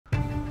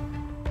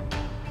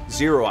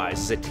ZeroEyes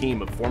is a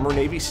team of former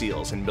Navy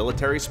SEALs and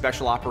military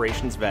special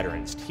operations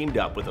veterans teamed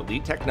up with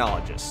elite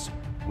technologists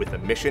with a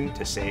mission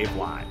to save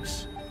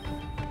lives.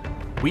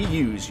 We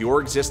use your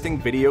existing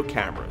video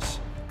cameras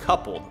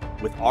coupled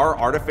with our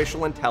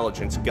artificial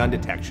intelligence gun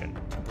detection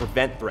to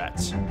prevent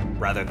threats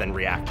rather than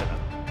react to them.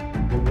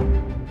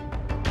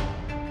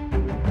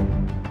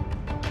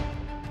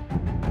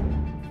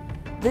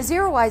 The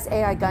ZeroEyes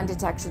AI gun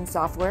detection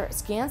software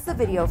scans the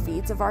video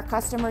feeds of our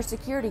customer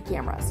security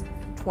cameras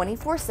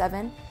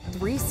 24/7,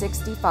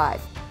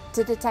 365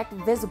 to detect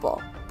visible,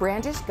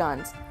 brandished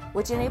guns,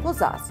 which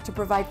enables us to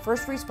provide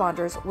first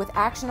responders with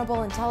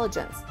actionable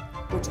intelligence,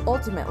 which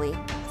ultimately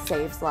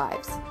saves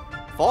lives.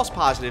 False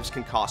positives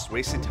can cost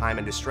wasted time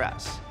and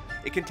distress.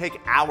 It can take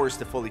hours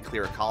to fully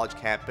clear a college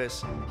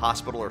campus,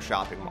 hospital, or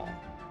shopping mall.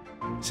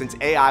 Since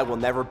AI will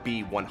never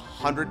be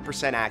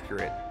 100%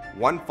 accurate,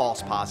 one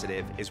false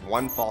positive is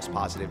one false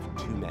positive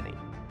too many.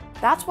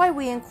 That's why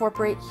we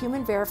incorporate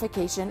human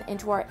verification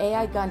into our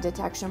AI gun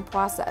detection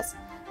process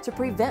to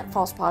prevent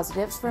false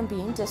positives from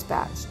being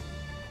dispatched.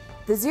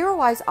 The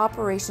ZeroEyes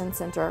Operations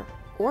Center,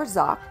 or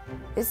ZOC,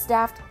 is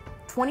staffed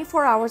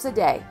 24 hours a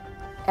day,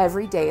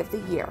 every day of the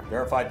year.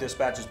 Verified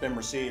dispatch has been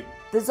received.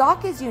 The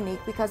ZOC is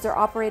unique because they're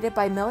operated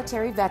by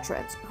military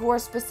veterans who are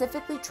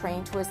specifically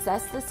trained to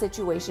assess the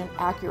situation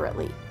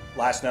accurately.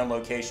 Last known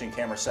location,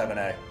 camera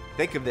 7A.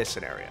 Think of this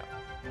scenario.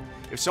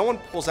 If someone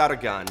pulls out a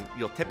gun,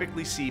 you'll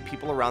typically see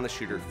people around the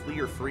shooter flee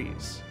or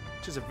freeze,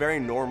 which is a very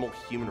normal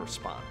human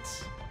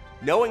response.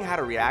 Knowing how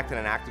to react in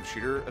an active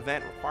shooter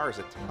event requires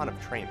a ton of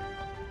training.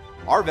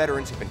 Our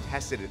veterans have been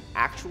tested in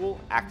actual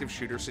active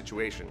shooter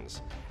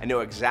situations and know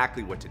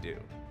exactly what to do,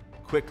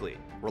 quickly,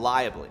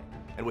 reliably,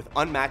 and with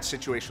unmatched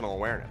situational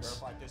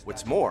awareness.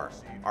 What's more,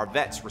 our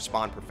vets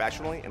respond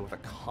professionally and with a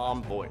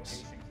calm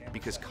voice,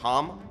 because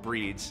calm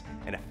breeds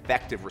an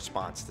effective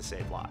response to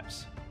save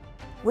lives.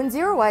 When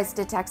ZeroEyes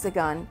detects a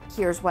gun,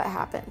 here's what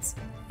happens.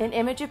 An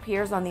image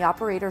appears on the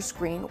operator's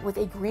screen with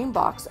a green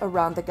box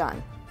around the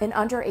gun. In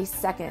under a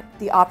second,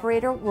 the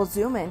operator will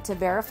zoom in to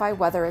verify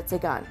whether it's a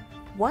gun.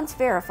 Once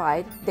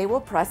verified, they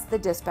will press the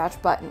dispatch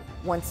button.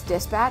 Once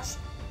dispatched,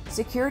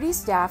 security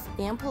staff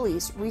and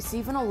police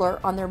receive an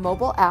alert on their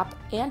mobile app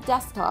and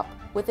desktop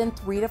within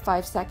 3 to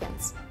 5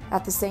 seconds.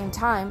 At the same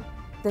time,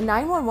 the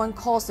 911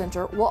 call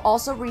center will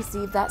also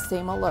receive that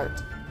same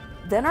alert.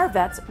 Then our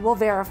vets will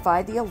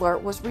verify the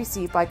alert was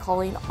received by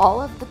calling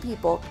all of the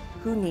people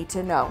who need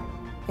to know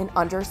in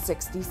under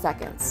 60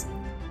 seconds.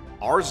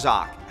 Our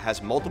ZOC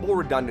has multiple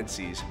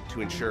redundancies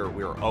to ensure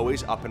we are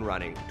always up and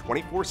running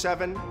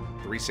 24/7,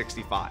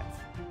 365.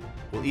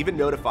 We'll even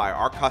notify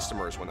our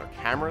customers when their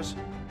cameras,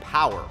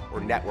 power, or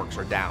networks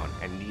are down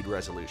and need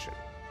resolution.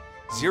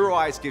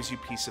 ZeroEyes gives you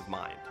peace of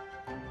mind.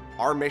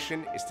 Our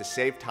mission is to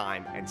save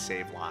time and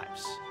save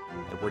lives,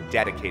 and we're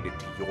dedicated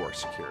to your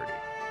security.